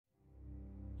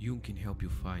Jung can help you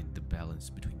find the balance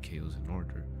between chaos and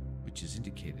order, which is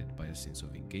indicated by a sense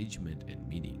of engagement and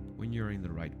meaning. When you are in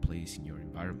the right place in your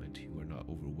environment, you are not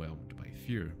overwhelmed by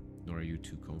fear, nor are you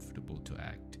too comfortable to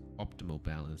act. Optimal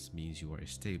balance means you are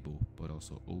stable, but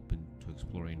also open to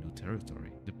exploring new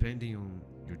territory. Depending on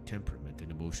your temperament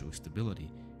and emotional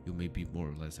stability, you may be more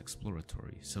or less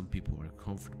exploratory. Some people are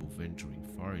comfortable venturing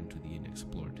far into the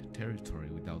unexplored territory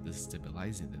without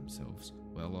destabilizing themselves,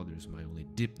 while others might only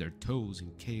dip their toes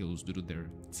in chaos due to their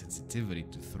sensitivity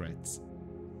to threats.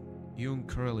 Jung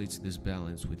correlates this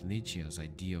balance with Nietzsche's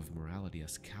idea of morality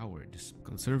as cowardice.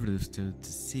 Conservatives tend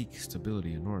to seek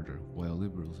stability and order, while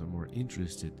liberals are more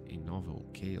interested in novel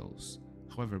chaos.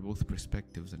 However, both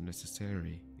perspectives are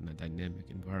necessary in a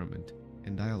dynamic environment,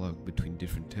 and dialogue between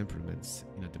different temperaments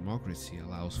in a democracy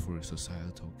allows for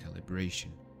societal calibration.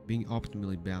 Being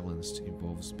optimally balanced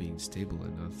involves being stable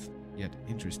enough, yet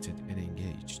interested and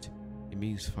engaged. It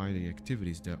means finding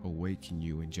activities that awaken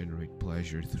you and generate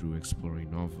pleasure through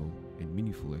exploring novel and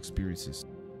meaningful experiences.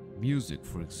 Music,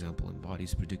 for example,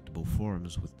 embodies predictable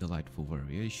forms with delightful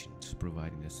variations,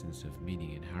 providing a sense of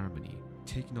meaning and harmony.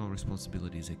 Taking on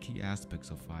responsibility is a key aspect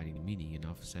of finding meaning and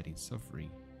offsetting suffering.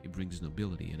 It brings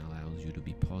nobility and allows you to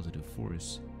be a positive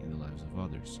force in the lives of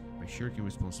others. By shirking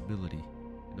responsibility,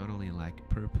 not only lack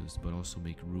purpose but also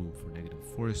make room for negative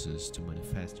forces to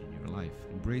manifest in your life.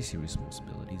 Embracing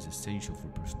responsibility is essential for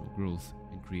personal growth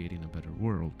and creating a better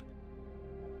world.